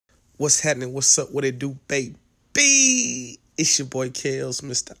What's happening? What's up? What it do, baby? It's your boy Kales,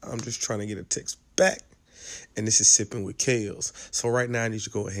 Mr. I'm just trying to get a text back. And this is Sipping with Kales. So right now I need you to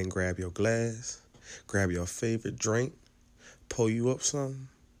go ahead and grab your glass, grab your favorite drink, pull you up something,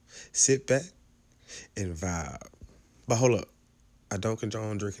 sit back, and vibe. But hold up. I don't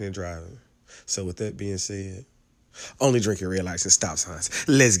condone drinking and driving. So with that being said, only drinking red lights and stop signs.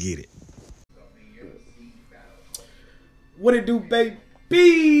 Let's get it. What it do, baby?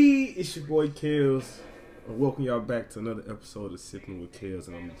 It's your boy Kales. I welcome y'all back to another episode of Sipping with Kales.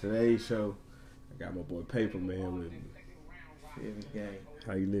 And on today's show, I got my boy Papermann with me. Every game.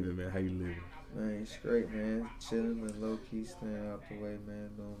 How you living, man? How you living? Man, straight, man. Chilling and low key, staying out the way, man.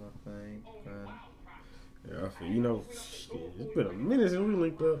 Doing my thing. Yeah, I feel, shit, it's been a minute since we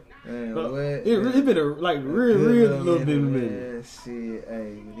linked up. Man, But what? it's been a real little bit of a minute. Man, shit,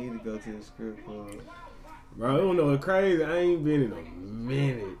 hey, we need to go to the strip club. Bro, I don't know what's crazy. I ain't been in a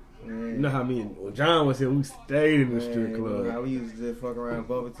minute. Man. You know how me and John was here, we stayed in the strip club. You know how we used to just fuck around,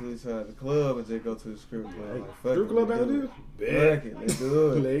 bump into each other at the club and just go to the strip club. Hey, Like, fuck strip club it, out do there? it. Fuck it, let's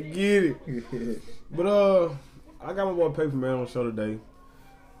do it. Let's get it. But I got my boy Papermann on the show today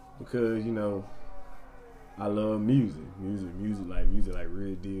because, I love music like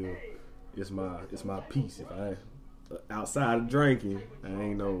real deal. It's my piece. If I outside of drinking, I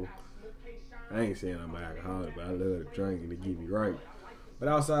ain't saying I'm an alcoholic, but I love to drink and to get me right. But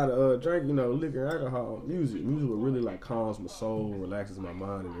outside of drinking, liquor and alcohol, music what really like calms my soul, relaxes my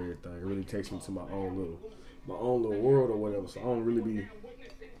mind and everything. It really takes me to my own little world or whatever. So I don't really be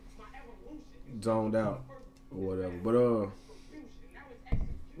zoned out or whatever. But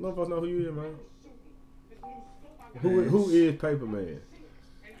none of us know who you is, man. Who is Papermann?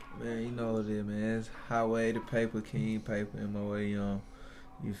 Man, you know what it is, man. It's highway to paper, king paper, in my way young.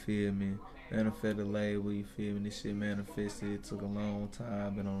 You feel me? Manifested label, you feel me? This shit manifested. It took a long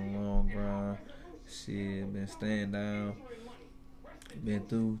time, been on a long grind. Shit, been staying down. Been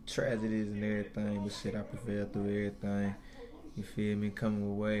through tragedies and everything, but shit, I prevailed through everything. You feel me? Coming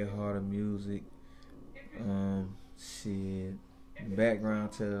with way harder music. Shit.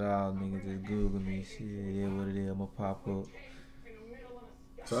 Background tell it all, niggas just Google me. Shit, yeah, what it is, I'ma pop up.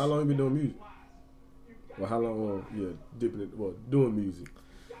 So how long you been doing music? Well, how long doing music?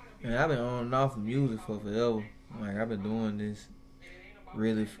 Man, I've been on and off of music for forever. Like, I've been doing this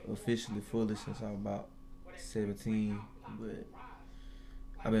really officially fully since I was about 17. But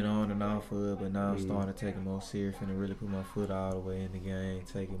I've been on and off of it, but now I'm starting to take it more serious and really put my foot all the way in the game,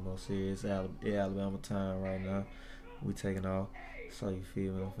 take it more serious. Alabama time right now. We taking off. So you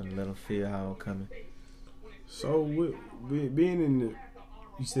feel me? I'm finna let them feel how I'm coming. So being in the,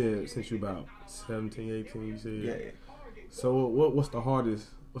 you said since you about 17, 18, you said? Yeah. So what's the hardest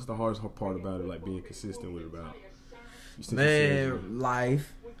part about it, like being consistent with it about? Man,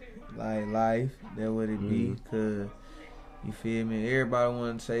 life. Like life. That's what it be. Cause you feel me? Everybody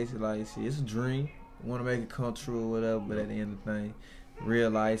wanna chase it like shit. It's a dream. Wanna make it come true or whatever, but at the end of the thing,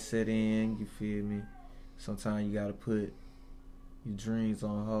 real life set in, you feel me? Sometimes you gotta put your dreams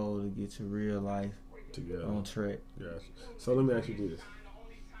on hold to get your real life together on track. Yes. So let me ask you this: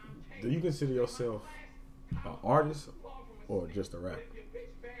 do you consider yourself an artist or just a rapper?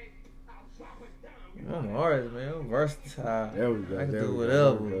 I'm an artist, man. I'm versatile. There we go. I can do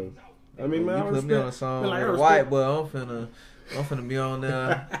whatever. I mean, man, you put me on a song with a white boy, I'm finna be on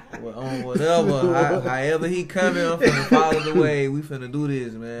there on whatever. However he coming, I'm finna follow the way. We finna do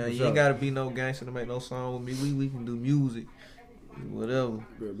this, man. You ain't gotta be no gangster to make no song with me. We can do music, whatever.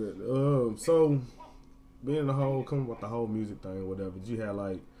 So being coming with the whole music thing or whatever, did you have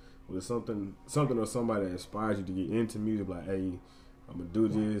was something or somebody that inspired you to get into music? Like, hey, I'm gonna do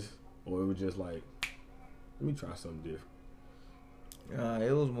this, or it was just like, let me try something different.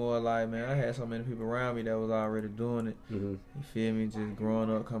 It was more like, man, I had so many people around me that was already doing it. You feel me? Just growing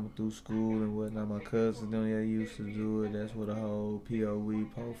up, coming through school and whatnot. My cousins, they used to do it. That's where the whole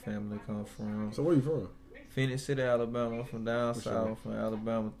POE family come from. So where you from? Phoenix City, Alabama. I'm from down south, from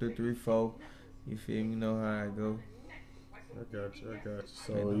Alabama, 334. You feel me? You know how I go. I got you.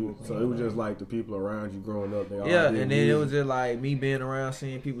 So it was just like the people around you growing up. They all and then it was just like me being around,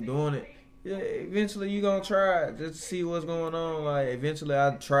 seeing people doing it. Yeah, eventually you gonna try it just to see what's going on. Like, eventually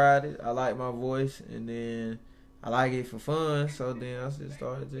I tried it. I like my voice, and then I like it for fun. So then I just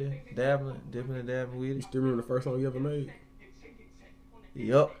started just dipping and dabbling with it. You still remember the first song you ever made?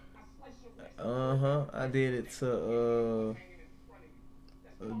 Yup. I did it to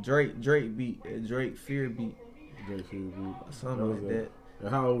a Drake beat, a Drake Fear beat. Something like that. And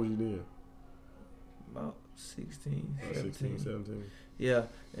how old was you then? About 16, 17. Yeah,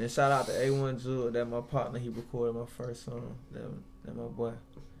 and shout out to A1 Jewel. That my partner. He recorded my first song. That my boy.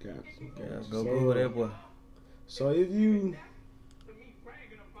 Gotcha. Yeah, go Google that boy. So if you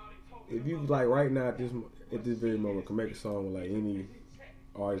like right now at this very moment can make a song with like any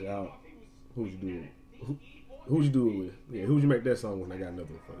artist out, who would you do it? Who would you do it with? Yeah, who would you make that song with? I got another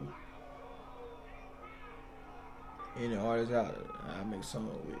one for you. Any artist out, I make a song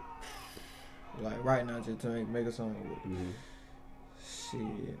with. Like right now, just to make a song with.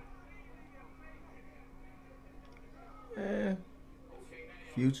 Shit. Man.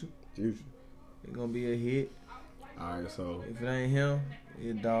 Future. Future. It's gonna be a hit. Alright, so if it ain't him,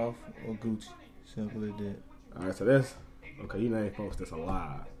 it's Dolph or Gucci. Simple as that. Alright, so that's okay, you named folks that's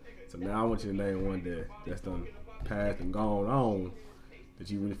alive. So now I want you to name one that's done passed and gone on that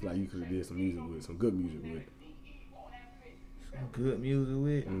you really feel like you could have did some music with, some good music with. Some good music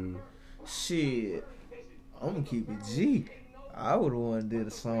with? Shit. I'm gonna keep it G. I would have wanted to do a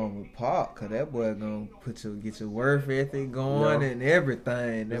song with Pop, cause that boy gonna get your work ethic going and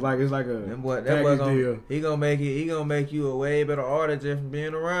everything. It's like a that boy gonna, he gonna make you a way better artist just from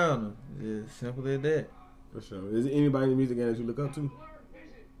being around him. Just simple as that. For sure. Is there anybody in the music game that you look up to?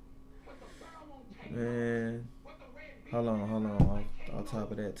 Man, hold on. On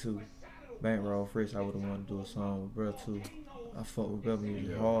top of that too, Bankroll Fresh, I would have wanted to do a song with bro too. I fuck with bro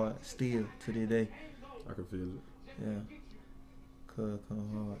music hard still to this day. I can feel it. Yeah. Come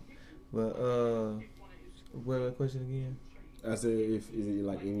hard. But what was the question again? I said, is it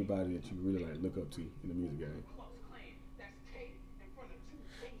like anybody that you really like look up to in the music game?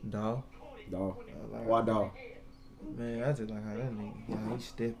 Dawg. Why Dawg? Man, I just like how that nigga, yeah, he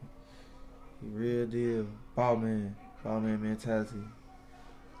stepping. He real deal. Ball man mentality.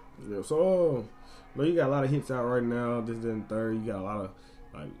 Yeah, so man, you got a lot of hits out right now. This and third, you got a lot of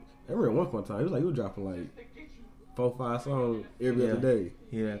like. I remember at one time it was like you were dropping like 4-5 songs every other day.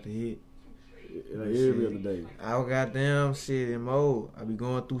 Hit after hit. Like every other day. I goddamn shit in mode. I be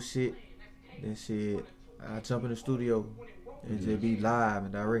going through shit. Then shit, I jump in the studio and just be live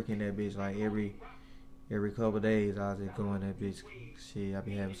and directing that bitch like every couple of days. I just go in that bitch. Shit, I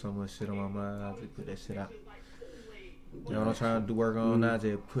be having so much shit on my mind. I just put that shit out. You know what I'm trying to do work on now?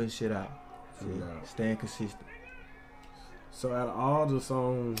 Just putting shit out. Staying consistent. So out of all the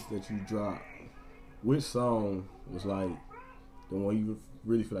songs that you dropped, which song was like the one you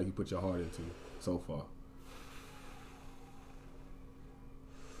really feel like you put your heart into so far?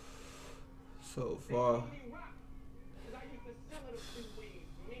 So far,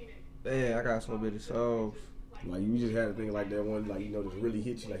 man, I got so many songs. Like you just had to think like that one, like just really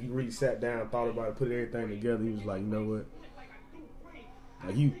hit you. Like you really sat down, thought about it, put everything together. He was like, you know what?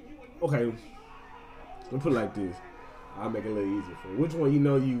 Like okay. Let me put it like this. I'll make it a little easier for you. Which one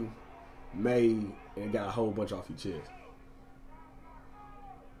you made and got a whole bunch off your chest?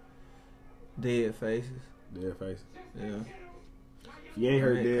 Dead Faces. Dead Faces. Yeah. If you ain't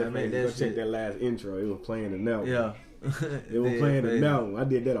heard Dead Faces, go check that last intro. It was playing the note. Yeah. It was playing the note. I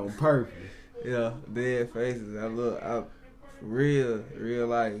did that on purpose. Yeah, Dead Faces. I real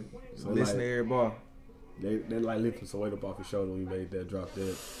life. So listen to every bar. They like lifting some weight up off his shoulder when you made that drop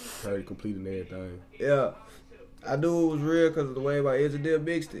that. Heard completing everything. Yeah. I knew it was real because of the way my Edge Deal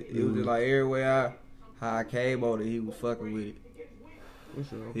mixed it. It was just like everywhere how I came on it, he was fucking with it.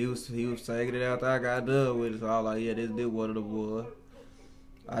 Sure. He was taking it after I got done with it. So I was like, yeah, this one of the boys.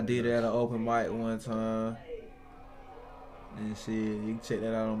 I did it at an open mic one time. And shit, you can check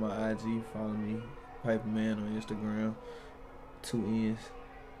that out on my IG. Follow me, Papermann on Instagram. 2 N's.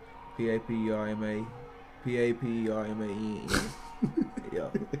 Papermann. Yeah.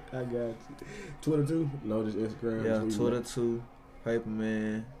 I got you. Twitter too? No, just Instagram. Yeah, Twitter too.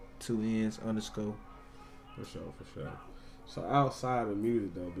 Papermann, 2 N's _ For sure. So outside of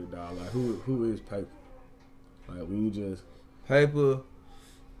music though, big dog, like who is Paper? Like when you just Paper,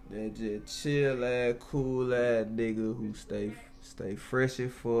 that just chill ass, cool ass nigga who stay fresh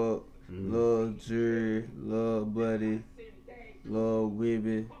as fuck. Love jury, love buddy, love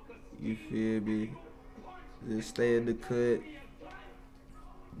Wibby. You feel me? Just stay in the cut.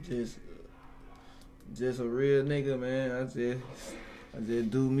 Just a real nigga, man. I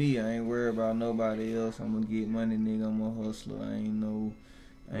just do me. I ain't worried about nobody else. I'm gonna get money, nigga. I'm a hustler. I ain't no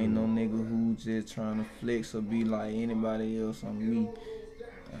nigga who just trying to flex or be like anybody else. I'm me.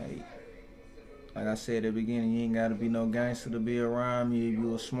 Like I said at the beginning, you ain't gotta be no gangster to be around me. If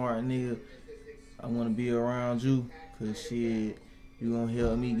you a smart nigga, I wanna be around you. Cause shit, you gonna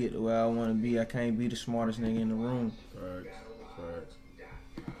help me get to where I wanna be. I can't be the smartest nigga in the room. Facts.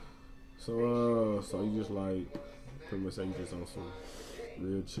 So you just like pretty much say you just on some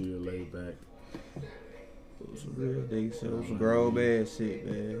real chill, laid back. It was real nigga shit. It was some grown bad shit,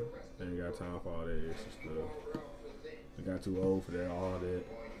 man. Ain't got time for all that extra stuff. I got too old for that, all that.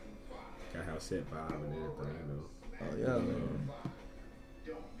 set vibe and everything, you know. Oh yeah, man.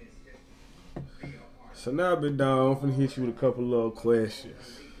 So now, big dog, I'm finna hit you with a couple little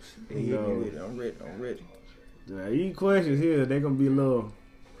questions. Yeah, hit me with it. I'm ready. Now, these questions here, they gonna be a little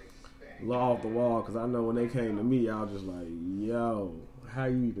off the wall, because I know when they came to me, I was just like, yo, how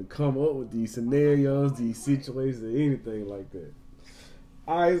you even come up with these scenarios, these situations, or anything like that?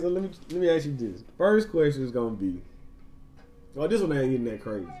 All right, so let me ask you this. First question is gonna be, well, this one ain't even that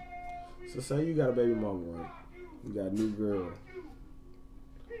crazy. So say you got a baby mama, right? You got a new girl,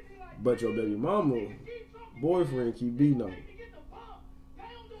 but your baby mama boyfriend keep beating on you.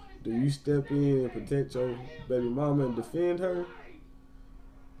 Do you step in and protect your baby mama and defend her?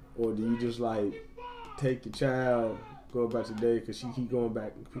 Or do you just like take your child, go about your day because she keep going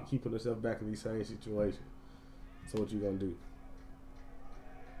back, keep putting herself back in these same situations? So what you gonna do?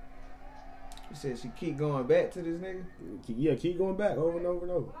 You said she keep going back to this nigga? Yeah, keep going back over and over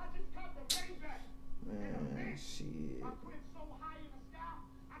and over. Man, shit.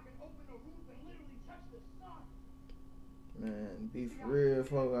 Man, be for real,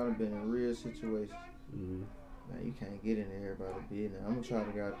 folks. I've been in real situations. Mm-hmm. Man, you can't get into everybody's business. I'm gonna try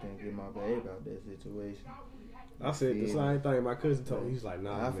to go out there and get my baby out that situation. I said the same thing. My cousin told me. He's like,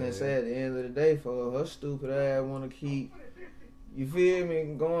 nah, I man. finna say at the end of the day, for her stupid ass wanna keep, you feel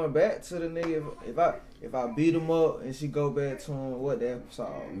me, going back to the nigga. If I beat him up and she go back to him, what that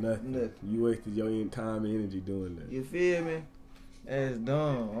solve? Nothing. You wasted your time and energy doing that. You feel me? That's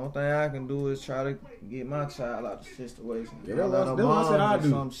dumb. Only thing I can do is try to get my child out the situation. Yeah, that's what I said I do.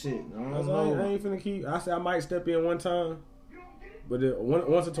 Some shit. I ain't finna keep. I said I might step in one time, but then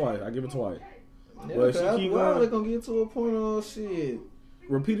once or twice. I give it twice. Yeah, but she keep going. They gonna get to a point of shit.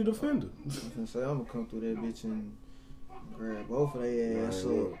 Repeated offender. I'm gonna say I'm gonna come through that bitch and grab both of their ass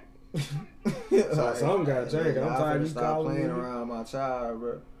up. So something gotta change. I'm tired of you calling playing me around my child,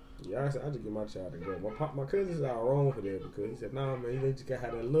 bro. Yeah, I just get my child to go. My cousin's out wrong for that because he said, nah, man, you just gotta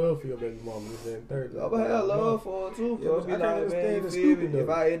have that love for your baby mama. This and third. I'm gonna have love for her too. Yeah, Be like, man, you feel me? If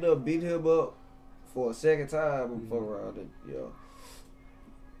I end up beating him up for a second time before around it, yeah,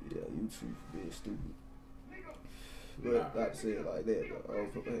 you too being stupid. But not to say it like that, though. I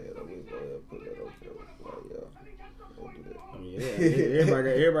don't put my head up with it. Put that over there. Like, yeah, don't do that. I mean, yeah,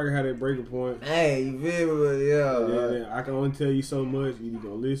 everybody had that breaking point. Hey, you feel me? But yeah. I can only tell you so much. You either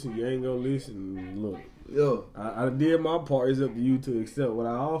gonna listen, you ain't gonna listen. Look, yo, I did my part. It's up to you to accept what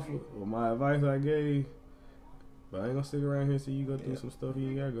I offer or my advice I gave. But I ain't gonna sit around here and see you go through some stuff you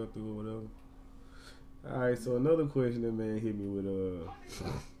ain't gotta go through or whatever. All right, so another question that man hit me with.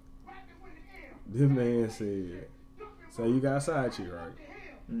 This man said, so you got a side chick, right?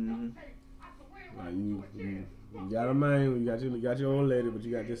 Mm-hmm. Like you got a man, you got your own lady, but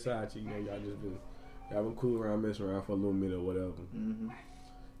you got this side chick. You know, y'all been cool around, messing around for a little minute or whatever. Mm-hmm.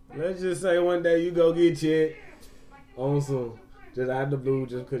 Let's just say one day you go get checked on some, just out the blue,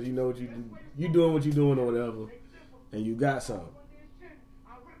 just because you know what you doing what you doing or whatever, and you got some.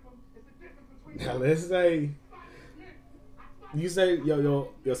 Now let's say you say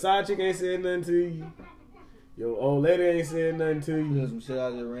your side chick ain't said nothing to you. Your old lady ain't said nothing to you. Just some shit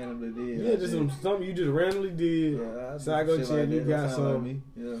I just randomly did. Yeah, just something you just randomly did. Yeah, so I go check, like you got some. Like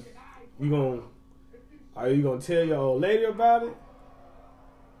yeah. Are you gonna tell your old lady about it?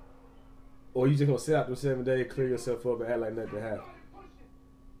 Or you just gonna sit out them 7 days, clear yourself up, and act like nothing happened?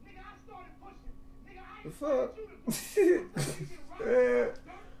 The fuck?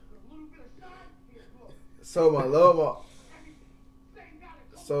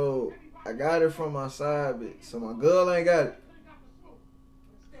 So I got it from my side bitch. So my girl ain't got it.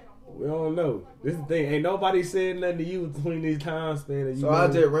 We don't know. This is the thing. Ain't nobody said nothing to you between these time span. So I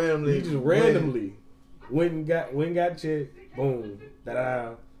just randomly. You just randomly went and got checked. Boom.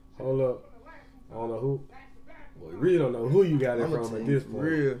 Da-da. Hold up. I don't know who. Well, you really don't know who you got it from at this point.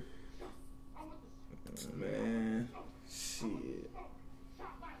 Real. Man. Shit.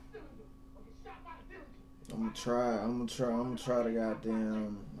 I'm gonna try to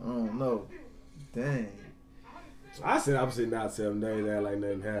goddamn. I don't know. Dang. I said I'm sitting out 7 days, act like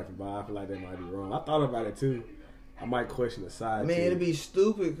nothing happened, but I feel like that might be wrong. I thought about it too. I might question the side. Man, it'd be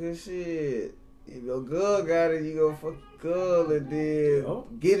stupid cause shit. If your girl got it, you go fuck your girl and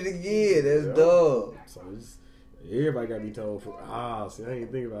then get it again. That's dumb. So everybody gotta be told for. See, I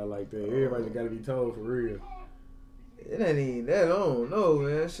ain't think about it like that. Everybody gotta be told for real. It ain't even that. I don't know,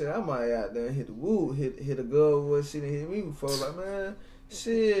 man. Shit, I might out there and hit the woo, hit a girl what she didn't hit me before. Like, man,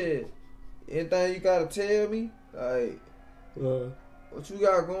 shit. Anything you gotta tell me? Like, what you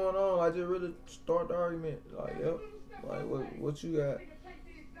got going on? I just really start the argument. Like, yep. Like, what you got?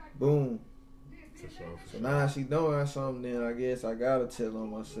 Boom. For sure. So now she doing something, then I guess I gotta tell on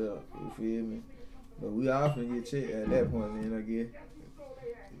myself. You feel me? But we all finna get checked at that point, then I guess.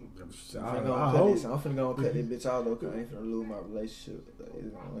 I'm finna go cut that bitch out though, cause I ain't finna lose my relationship.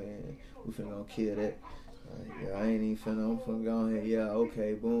 We finna go kill that. Yeah, I ain't even finna. I'm finna go ahead. Yeah,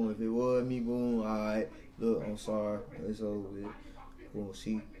 okay, boom. If it was me, boom. All right. Look, I'm sorry. It's over with. Boom.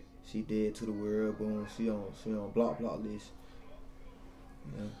 She dead to the world. Boom. She on block list.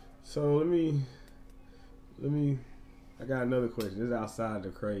 Yeah. So let me. I got another question. This is outside the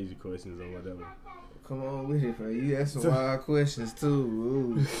crazy questions or whatever. Come on with it, man. You ask some wild questions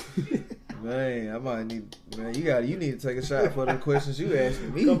too. Man, I might need. Man, you need to take a shot for the questions you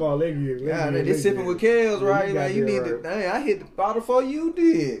asking me. Come on, let me. They sipping with Kels, right? Like you need to. Dang, I hit the bottle before you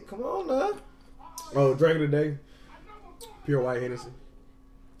did. Come on now. Oh, drink of the day. Pure white Hennessy.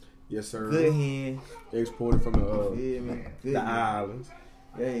 Yes, sir. Good hand. Exported from the islands.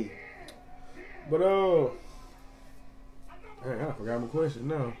 Hey. But dang, I forgot my question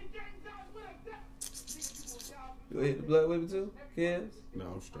now. You hit the blood with me too, Kels? No,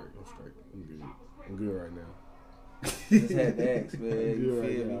 I'm straight. I'm good right now. Just had to ask, man. You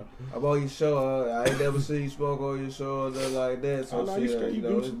feel me? I'm on your show. I ain't never seen you smoke on your show or nothing like that. So you straight. You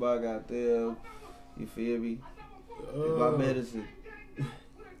this bug out there. You feel me? It's my medicine.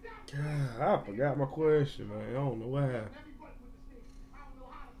 God, I forgot my question, man. I don't know what happened.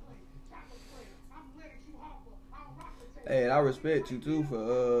 Hey, and I respect you too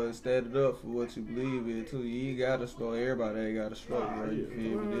for standing up for what you believe in too. You ain't gotta smoke. Everybody ain't gotta smoke, bro. You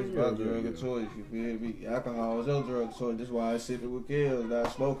feel me? This is my drug of choice. You feel me? Alcohol is your drug of choice. That's why I sipping with Kels,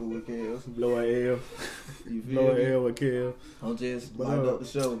 not smoking with Kels. Blow an L. You feel Blow me? an L with Kels. I'm just lighting up the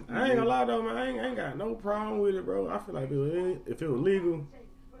show. I ain't gonna lie though, man. I ain't got no problem with it, bro. I feel like if it was legal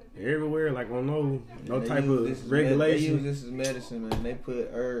everywhere, like on no type of regulation. They use this as medicine, man. They put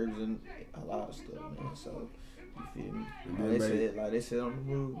herbs and a lot of stuff, man. So. You feel me? They said on the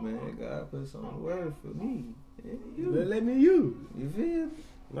move, man. God put some word for me. Let me use. You feel me?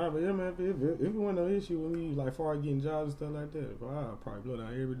 Nah, but yeah, man. If it wasn't no issue with me, like far as getting jobs and stuff like that, bro, I'd probably blow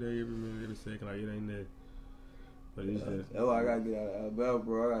down every day, every minute, every second. Like it ain't that. But it's just. Oh, I gotta get out of Alabama,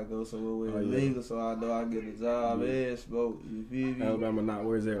 bro. I gotta go somewhere where it's legal, so I know I get a job and smoke. You feel me? Alabama not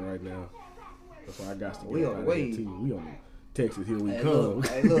where's that right now. That's why I got to get we on the way. We on Texas, here we come.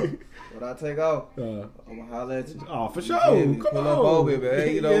 Look, when I take off, I'm gonna holler at you. Oh, for sure. Come Pull on. up over, man.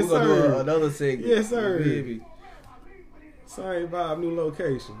 Hey, you know, yes, we're gonna do another segment. Yes, sir. Baby. Same vibe, new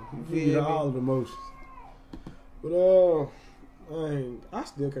location. You Yeah, feel all of the emotions. But I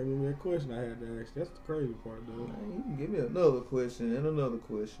still can't remember that question I had to ask. That's the crazy part, though. Man, you can give me another question and another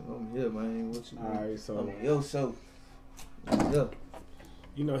question. I'm here, man. What you all right, so I'm on your show. Yeah.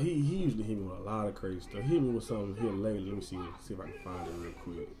 You know, he usually hit me with a lot of crazy stuff. He hit me with something here lately. Let me see if I can find it real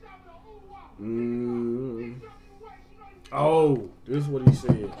quick. Oh, this is what he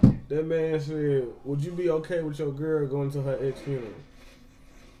said. That man said, would you be okay with your girl going to her ex funeral?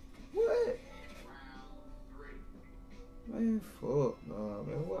 What? Man, fuck. Nah,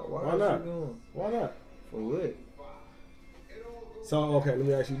 man. Why not? She going? Why not? For what? So, okay, let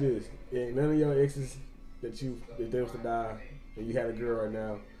me ask you this. Ain't none of your exes if they was to die, and you had a girl right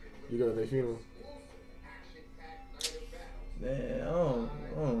now, you go to their funeral? Man, I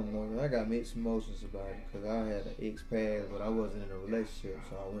don't know. I got mixed emotions about it because I had an ex pass, but I wasn't in a relationship,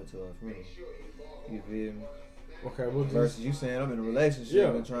 so I went to her funeral. You feel me? Okay, well, versus you saying I'm in a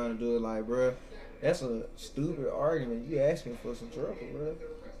relationship and trying to do it like, bruh, that's a stupid argument. You asking for some trouble, bruh.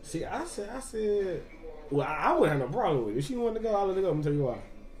 See, I said, well, I wouldn't have no problem with it. If she wanted to go, I'll let her go. I'm gonna tell you why.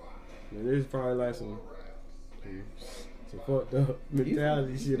 Man, this is probably like some fucked up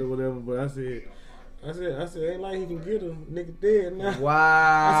mentality shit or whatever, but I said, ain't like he can get her. Nigga dead now.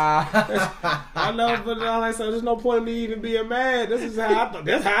 Wow. I know, but like, so there's no point in me even being mad. That's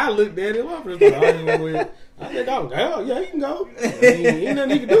how I looked at it. I think yeah, he can go. Ain't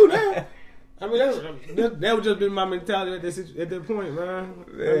nothing he can do now. I mean, that would just be my mentality at that point, man.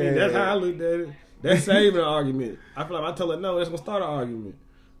 I mean, that's how I looked at it. That's saving an argument. I feel like I tell her no, that's gonna start an argument.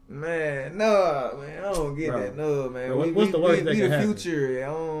 Man, no, man, I don't get that. No, man. What's the worst that can happen? We the future. I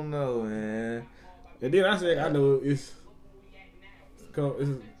don't know, man. And then I said, I know it's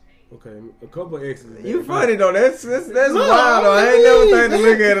okay. A couple of exes. You funny though. That's wild though. I ain't never think to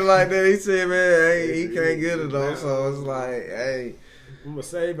look at it like that. He said, man, he can't get it though. So it's like, hey, I'm gonna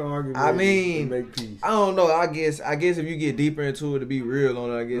save an argument. I mean, to make peace. I don't know. I guess if you get deeper into it, to be real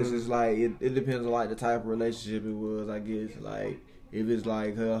on it, I guess it's like it depends on like the type of relationship it was. I guess like if it's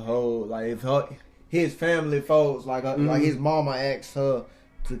like her whole if his family folks like his mama asked her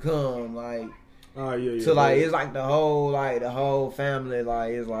to come like. Oh yeah. So like it's like the whole family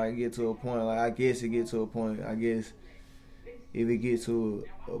like it's like get to a point like I guess it get to a point I guess if it gets to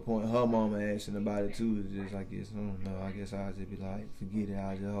a point her mama asking about it too it's just I guess I don't know I guess I'll just be like forget it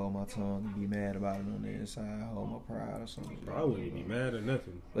I'll just hold my tongue and be mad about it on the inside hold my pride or something. Bro, I wouldn't be mad or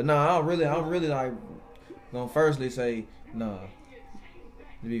nothing. But no, I'm really like gonna firstly say nah.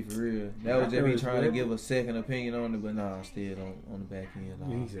 To be for real, that was just me trying to give a second opinion on it, but nah, still on the back end. Nah.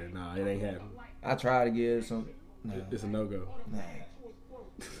 He said, "Nah, it ain't happening." I tried to give it some. Nah. It's a no go.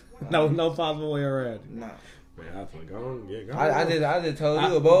 Nah. No possible way around it. Nah. Man, I feel go on. I just told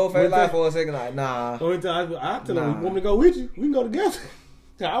you a bold face lie for a second. Like, nah. Only time I tell her, "Want me to go with you? We can go together."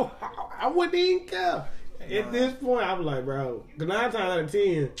 I wouldn't even care. At this point, I'm like, bro, 'cause 9 times out of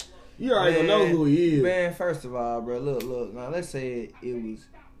 10, you already gonna know who he is. Man, first of all, bro, look. Now let's say it was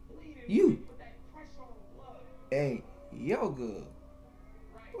you. Hey, yo, good.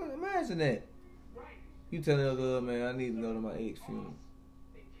 Well, imagine that. You telling your girl, man, I need to go to my ex funeral.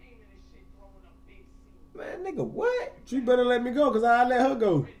 Man, nigga, what? She better let me go, 'cause I let her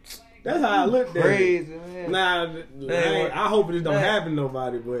go. That's how I looked at Crazy, it. man. Nah, I hope it don't happen to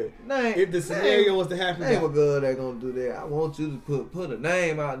nobody, but if the scenario was to happen, ain't a girl that gonna do that. I want you to put a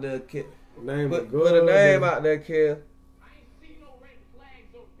name out there, kid. Put a name out there, kid.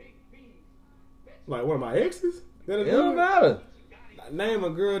 Like one of my exes? It don't matter. Name a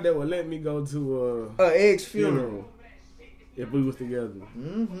girl that would let me go to a ex funeral if we was together.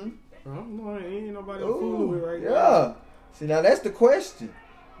 Mm-hmm. I don't know. Ain't nobody I'm fooling with right now. Yeah. See, now that's the question.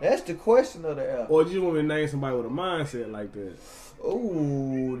 That's the question of the album. Or do you want me to name somebody with a mindset like that?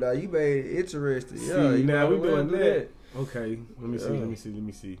 Ooh, now you made it interesting. Yeah, See, now we doing that. Okay, let me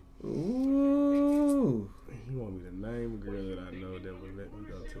see. Ooh. You want me to name a girl that I know that would let me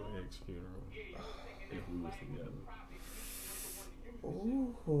go to an ex funeral if we was together?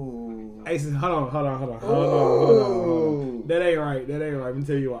 Ooh. Hey, hold on. That ain't right. Let me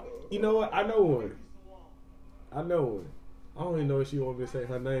tell you what. You know what? I know one. I don't even know if she want me to say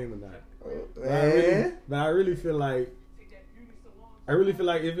her name or not. But I really feel like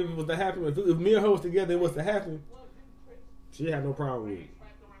if it was to happen, if me and her was together, it was to happen, she had no problem with it.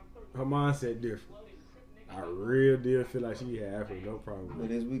 Her mindset different. I real deal feel like she had absolutely no problem with it.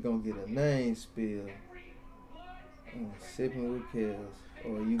 But as we gonna get a name spill, sipping with Kels,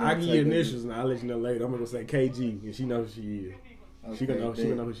 or you gonna I give you initials and I'll let you know later. I'm gonna say KG and she knows who she is. Okay, she gonna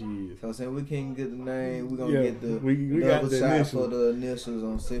know who she is. So saying we can't get the name, we gonna get the we got double the shot initials. for the initials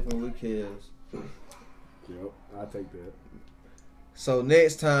on sipping with Kels. Yep, I'll take that. So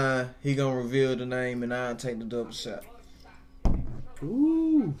next time he gonna reveal the name and I'll take the double shot.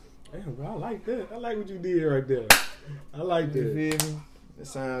 Ooh, damn, bro, I like that. I like what you did right there. I like that. You feel me? It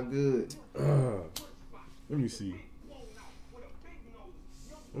sound good. Let me see.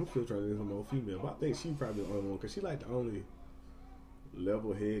 I'm still trying to get some more female, but I think she probably the only one because she like the only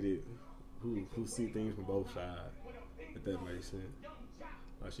level-headed who see things from both sides. If that makes sense.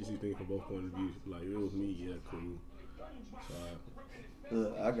 Like she see things from both point of view. Like it was me, yeah, cool. So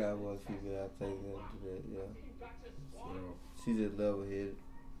Look, I got one female. I take her to that. Yeah. so, She just level headed.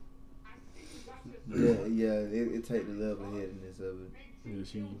 Yeah. It take the level headedness of it. yeah,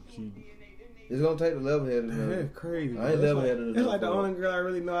 she. It's gonna take the level headedness. That's crazy. I ain't level headed enough. It's like the for only girl I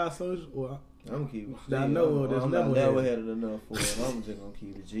really know I social. Well, I'm gonna keep it. that I know that's I'm not level level headed. headed enough for it. I'm just gonna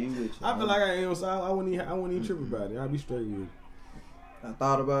keep it G with you. I feel like I am, so I wouldn't even trip about it. I'd be straight with it. I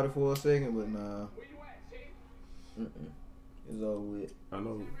thought about it for a second, but nah. It's over with. I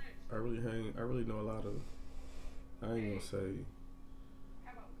know. I really know a lot of. I ain't gonna say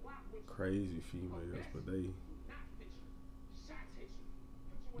crazy females, but they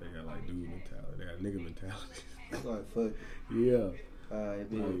got like dude mentality. They got nigga mentality. It's like fuck. Yeah.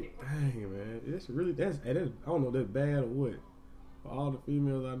 Alright, Like, dang man, that's I don't know if that's bad or what. For all the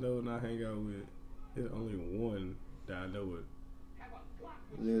females I know and I hang out with, there's only one that I know would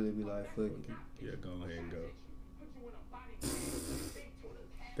literally be like fuck it. Yeah, go ahead and go.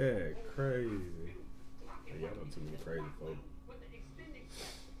 That crazy. Y'all know too many crazy folks.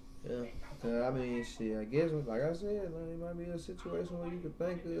 Yeah, I mean, shit. I guess, like I said, like, it might be a situation where you could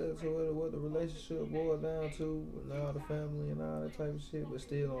think of to what the relationship boiled down to, and all the family and all that type of shit, but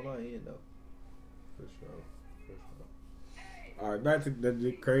still on our end though. For sure. All right, back to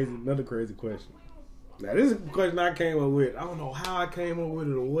another crazy question. Now, this is a question I came up with. I don't know how I came up with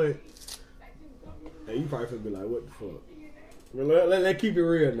it or what. And you probably finna be like, what the fuck? Well, let's keep it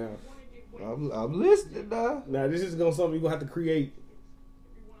real now. I'm listening, dog. Now, this is something you're going to have to create.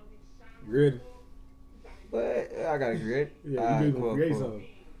 You ready? But I got to create. Yeah, you're going to create something.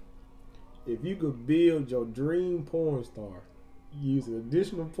 If you could build your dream porn star, using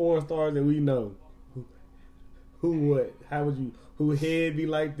additional porn stars that we know. Who what? How would you? Who head be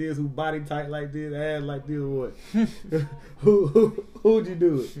like this? Who body type like this? Ass like this? Or what? who would you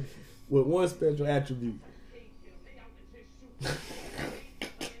do it with one special attribute?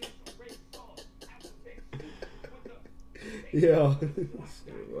 Yeah.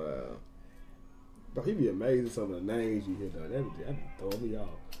 Wow. Bro, he be amazed at some of the names you hear though. That be throwing me off.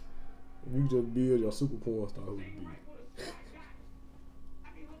 If you just build your super porn star, who would it be?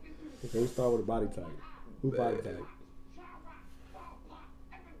 Okay, we start with a body type. Who body type?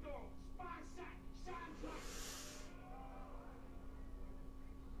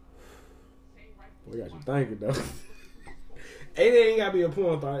 We got you thinking though. It ain't gotta be a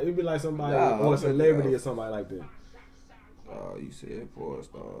porn star. It'd be like somebody or a celebrity or somebody like that. Oh, you said porn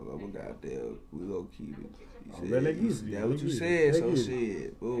stars. I'm a goddamn. We gonna keep it. You said, man, that's what you said. So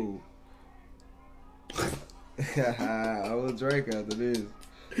shit. Boo. I will drink after this.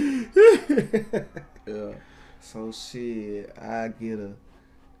 Yeah. So shit. I get a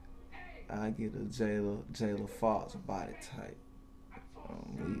Jayla Fox body type.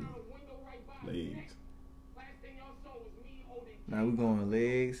 Legs. Now we going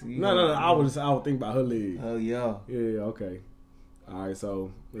legs. No. I would think about her legs. Oh yeah. Yeah. Okay. All right.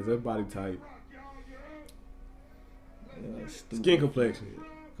 So is that body type? Yeah, skin complexion.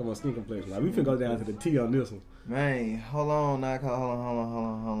 Come on, skin complexion. Like we finna go down to the T on this one. Man, hold on,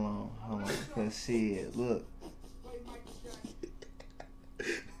 hold on. Cause shit, look.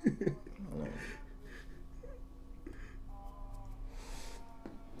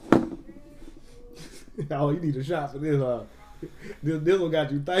 Oh, you need a shot for this, huh? This one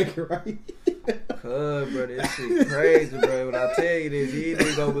got you thinking, right? Cuz, bro, this shit crazy, bro. When I tell you this, you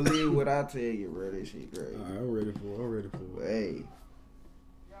ain't gonna believe what I tell you, bro. This shit crazy. All right, I'm ready for it. Hey.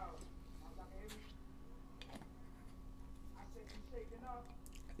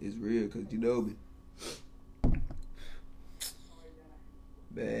 It's real, cause you know me.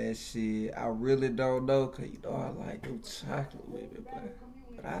 Bad shit. I really don't know, cause you know I like them chocolate with it, but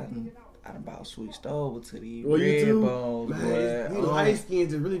I done about switched over to these red bones, boy. These light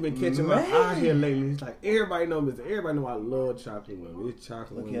skins have really been catching my eye here lately. It's like everybody know I love chocolate women. It's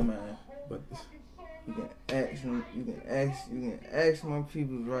chocolate Look women. here, man. But you can ask my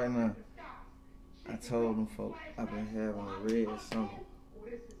people right now. I told them folk I've been having a red summer.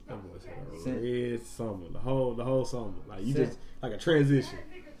 Red summer, the whole summer, like you just like a transition.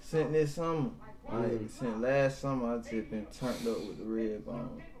 Since this summer, since last summer, I just been turned up with the red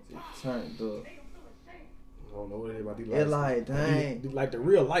bone. Just turned up. I don't know what about these lights. It like dang, like the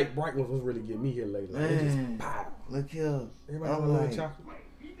real light bright ones was really getting me here lately. Like, man, just pop. Look here. Everybody want like, chocolate.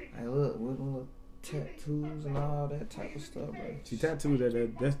 Like look, with them little tattoos and all that type of stuff, bro. See, tattoos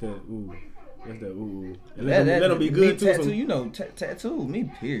that's the ooh. That's that ooh. And let them be good too. Tattoo, you know, tattoo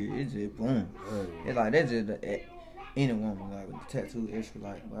me. Period. It's just boom. Right. It's like that's just any woman like with the tattoo extra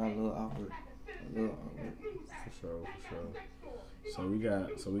like. But I love awkward. For sure. So we got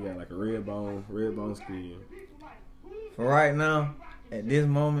like a red bone skin. For right now, at this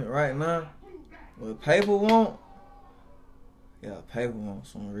moment, right now, what Paper want? Yeah, Paper want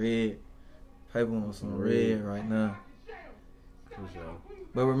some red. Paper want some red right now. For sure.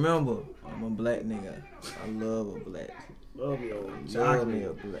 But remember, I'm a black nigga. I love a black. Love me a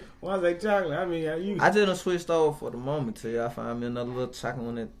black. Why is that chocolate? I mean, I just done switched over for the moment till I find me another little chocolate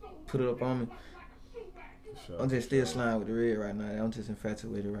one that put it up on me. Sure, I'm just still sliding with the red right now. I'm just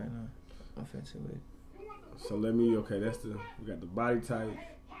infatuated right now. I'm infatuated. So we got the body type.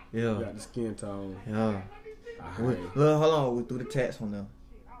 Yeah. We got the skin tone. Yeah. Right. Look, hold on. We threw the tats on them.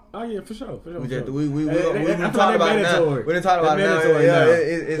 Oh yeah, for sure. We talked about it now. We didn't talk about it now. Yeah,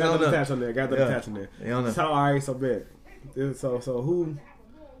 it's got on the tats on there. Got the tats on there. So all right, so bet. So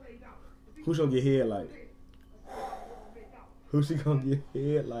who's gonna get head like? Who she gonna get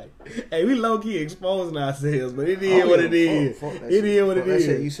head like? Hey, we low key exposing ourselves, but it is what it is. It is what it is.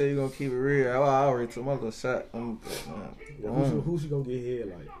 You said you gonna keep it real. I already took my little shot. Who she gonna get head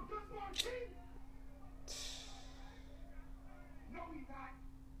like?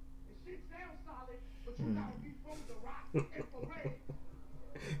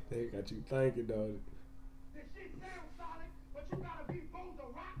 They got you thinking, dog.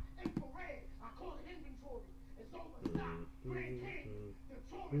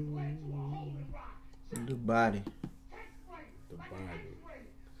 The body. The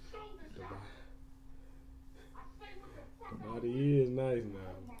body is nice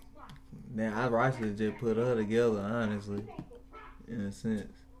now. Now I rightfully just put her together, honestly, in a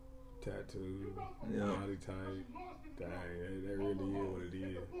sense. Tattoo, body type. Dang, that really is what it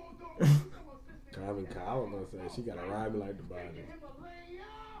is. I've I was gonna say she gotta ride me like the body.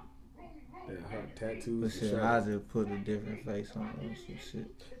 That her tattoos. But shit, I just put a different face on some shit.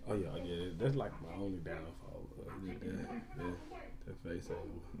 Oh yeah. That's like my only downfall. That face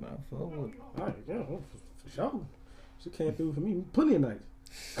ain't. My forward. Alright, yeah, for sure. She came through for me plenty of nights.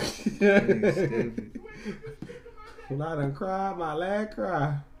 When I done cried, my last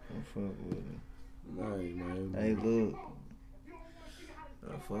cry. I'm fucking with it. Right, man. Hey, look.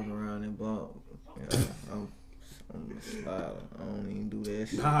 I fuck around and bump. Yeah, I'm a slider. I don't even do that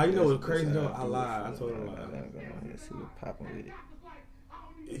shit. Nah, you know what's crazy That's though? how I do lied. it. I told her I lie. gotta go on here and see what poppin' with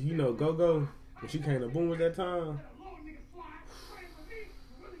it. You know, Go when she came to Boom at that time.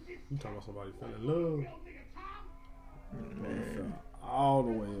 You talking about somebody fell in love? Man. All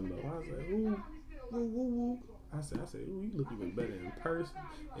the way in love. I said, ooh. I said, ooh, you look even better in person.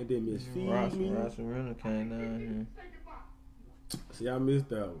 And then Miss Feed me. Ross Renner came down here. See, I missed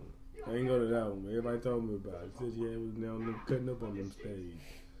that one. I ain't go to that one. Everybody told me about it. Said yeah, it was down there cutting up on them stage.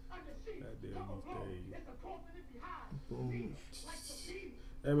 Goddamn stage. Boom.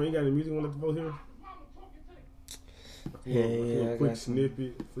 Hey man, you got any music you want to let the folks hear? Yeah, a quick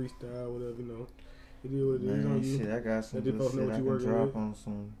snippet, freestyle, whatever, you know. It is what it is on you. Shit, I got some good shit I can drop on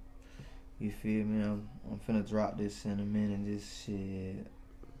some. You feel me? I'm finna drop this in a minute. This shit.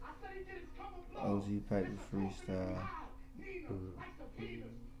 OG Paper freestyle.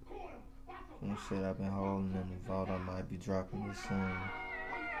 Some shit I've been holding in the vault. I might be dropping this soon.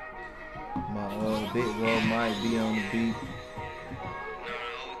 My big bro might be on the beat.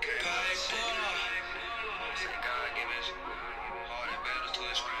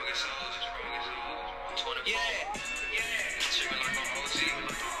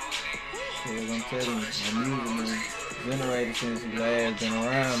 I'm telling you, my music been generated since you last been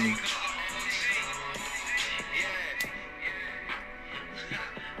around me.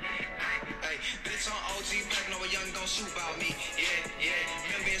 Hey, bitch on OG back, no a young don't shoot about me. Yeah.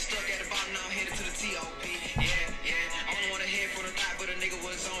 Been being stuck at the bottom, now I'm headed to the TOP. Yeah. I don't wanna hear from the thought, but a nigga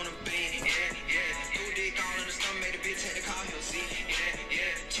was on the beam. Yeah. Who did call in the stomach, made a bitch had to call him, see?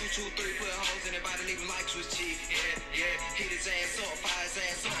 Yeah. 2, 3, put holes in it, by the leave him like Swiss cheese. Yeah. Hit his ass up, fire his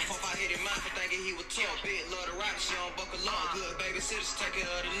ass up. Pump out, hit his mouth for thinking he was tough. Bitch, love to rap, she don't buckle up. Good babysitters, take care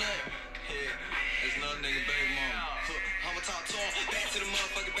of the nut. Yeah, there's another nigga baby mama. I'ma talk to him, back to the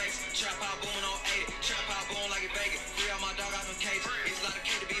motherfucking base. Trap out booming on 80, trap out boom like a bacon. Free all my dog out them cages. It's a lot of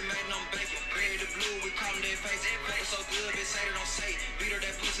kid to be made and I'm bacon. Buried the blue, we call them their face. Fuck so good, bitch, say they don't say. Beat her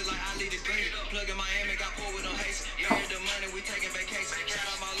that pussy like I lead the green. Plug in Miami, got pulled with no haste. Married the money, we taking vacation. Shout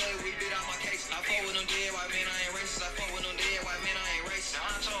out my love, we beat out my case. I fuck with them dead white men, I ain't racist. I fuck with them dead white men, I ain't racist.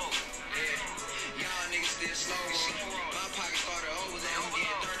 Yeah, y'all niggas still slow. My pocket started over there, I'm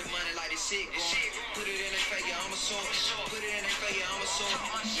getting dirty money like this shit going. Put it in their face, yeah, I'm a sword. Put it in their face, yeah, I'm a sword.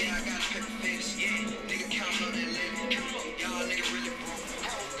 Yeah, I got a paper fetish. Nigga counting up that living. Y'all niggas really broke.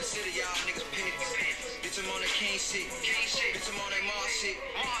 Consider y'all niggas petty. Bitch, I'm on the king shit. Bitch, I'm on that Mars shit.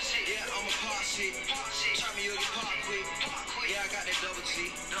 Yeah, I'm a pop shit. Try me, you'll get pop quick. Yeah, I got that double G.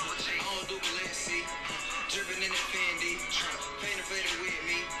 I don't do Balenci. Drippin' in that Fendi. Painted faded with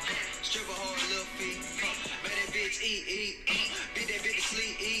me. Strip a whole little feet. Made that bitch eat. Beat that bitch to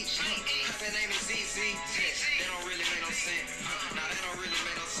sleep, eat. Cut that name is ZZ. That don't really make no sense. Nah, that don't really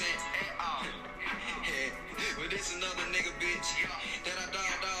make no sense at all. Yeah. But this another nigga bitch. That I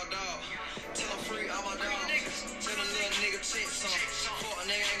dog. Tell him free all my dogs. Tell the little nigga check some. Fuck a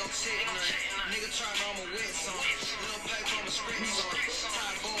nigga ain't gon' check none. Nigga try me, I'ma wet some. Little paper, I'ma spread some.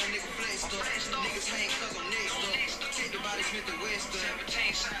 Tired going, nigga flexed up. Niggas hang cause I'm next up. Take the body, Smith and Weston.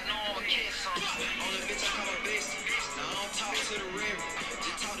 17 shot, no I'ma catch some. On the bitch, I call my best. Now I don't talk to the river.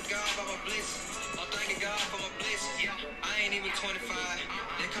 Just talk to God about my blessings. I'm thanking God for my blessings. I ain't even 25.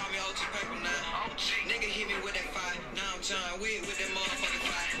 They call me OG Papermann. Nigga hit me with that fire. Now I'm John Wick with that motherfucking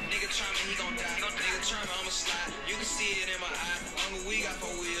fire. Nigga try me, he gon' die. Nigga try me, I'ma slide. You can see it in my eye. I'm a weed, got 4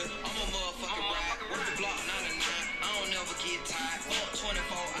 wheels. I'm a motherfucking ride. Work the block 9 to 9. I don't never get tired. Fuck 24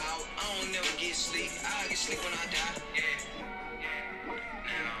 hours. I don't never get sleep. I get sleep when I die. Yeah.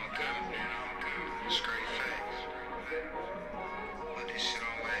 Now I'm good. Straight facts. Put this shit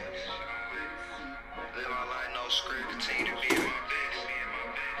on wax. Live my life, no script. Continue to be my best.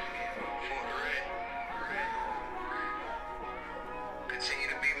 For the red. Continue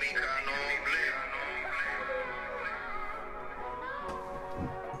to be me, cause I know I'm blessed.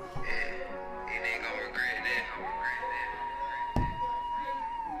 Yeah, you ain't gonna regret that.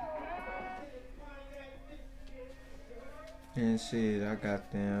 And shit, I got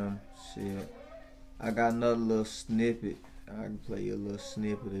them shit. I got another little snippet. I can play you a little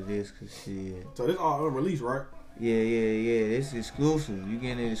snippet of this, cause shit. So this all unreleased, right? Yeah. It's exclusive. You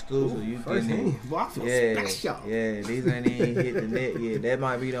getting it exclusive. Ooh, you first getting it. hand. Boy, I feel special. Yeah. These ain't even hit the net yet. That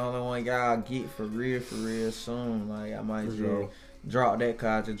might be the only one y'all get for real soon. Like I might just drop that, cause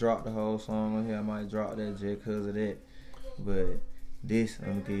I just dropped the whole song on here. I might drop that just cause of that. But this, I'm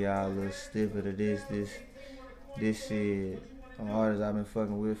gonna give y'all a little snippet of this. This shit, an artist I've been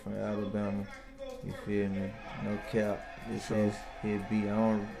fucking with from Alabama. You feel me? No cap. This is his beat. I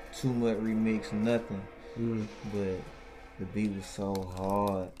don't too much remix, nothing. But the beat was so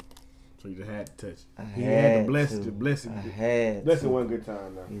hard. So you just had to touch it. I had to bless it. Bless it one good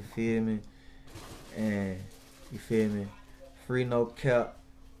time now. You feel me? And you feel me? Free no cap.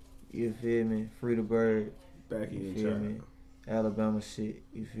 You feel me? Free the bird. Back in You feel me? Alabama shit.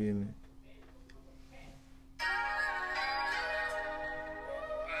 You feel me?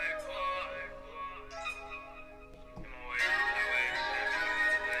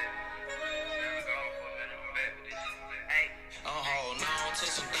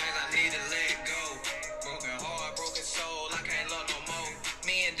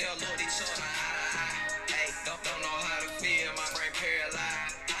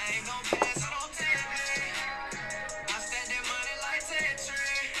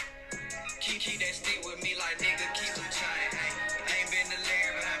 Keep that stick with me like nigga, keep them chain. Ain't been to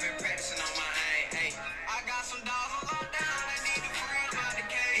lyric, but I've been practicing on my aim. I got some dogs on lockdown, they need to free about the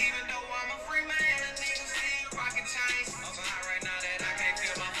cage. Even though I'm a free man, a nigga still rockin' chains. I'm so hot right now that I can't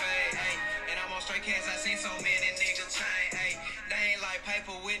feel my face. And I'm on straight cats, I seen so many niggas change. They ain't like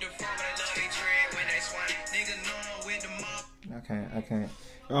paper with the phone, but they love they dread when they swing. Nigga know I'm with the mob. I can't.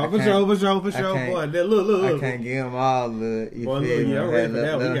 Oh, for sure, boy. Look. I can't give them all the. You boy, feel me? I'm ready for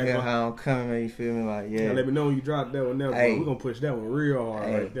that one. Look at how I'm coming, man. You feel me? Like, yeah. Let me know when you drop that one there, boy. We're going to push that one real hard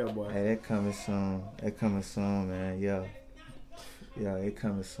right there, boy. Hey, that coming soon, man. Yeah, it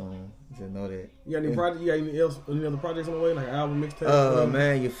coming soon. Just know that. You got any projects? You got any other projects on the way? Like an album, mixtape?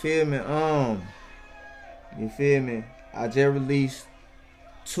 Man, you feel me? I just released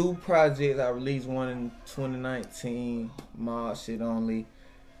 2 projects. I released one in 2019. Mod shit only.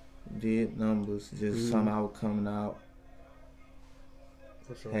 Did numbers, just somehow coming out.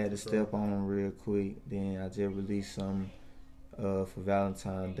 Had to step on them real quick. Then I just released some for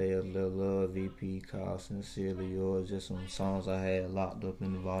Valentine's Day, a little love EP called Sincerely Yours. Just some songs I had locked up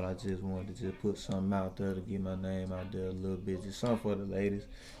in the vault. I just wanted to just put something out there to get my name out there a little bit. Just something for the ladies,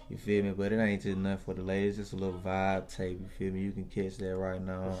 you feel me? But it ain't just nothing for the ladies. Just a little vibe tape, you feel me? You can catch that right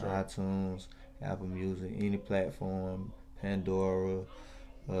now on iTunes, Apple Music, any platform, Pandora,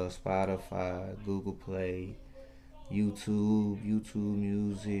 Spotify, Google Play, YouTube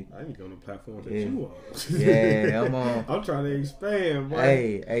Music. I need to go on the platform that you on. Yeah, I'm on. I'm trying to expand, boy.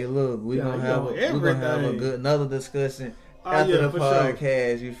 Hey, look, we're gonna have a good another discussion after the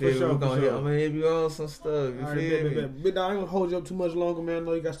podcast. Sure. You feel me? We're gonna hit. I'm gonna hit you on some stuff. You feel me? But I ain't gonna hold you up too much longer, man. I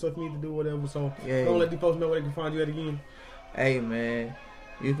know you got stuff you need to do, whatever. So don't let these folks know where they can find you at again. Hey, man,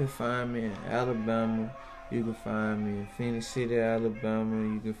 you can find me in Alabama. You can find me in Phoenix City,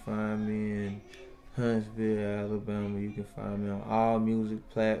 Alabama. You can find me in Huntsville, Alabama. You can find me on all music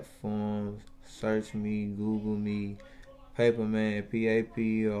platforms. Search me, Google me. Papermann,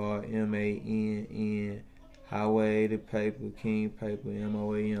 Papermann. Highway to Paper, King Paper,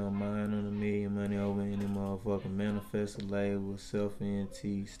 MOAM. Mine on a million, money over any motherfucker. Manifest a label,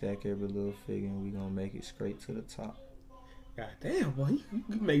 self-NT, stack every little figure, and we gonna make it straight to the top. God damn, boy.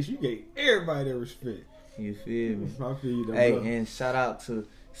 You make sure you gave everybody their respect. You feel me? I feel you, though, hey, bro. And shout out to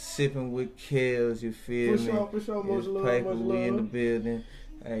Sipping with Kels, you feel me? For sure. Much love, Paper, much we love. in the building.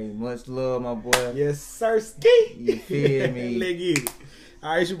 Hey, much love, my boy. Yes, sir. Ski. You feel me? Let's get it. All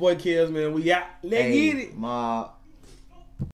right, it's your boy Kels, man. We out. Let's get it. Ma.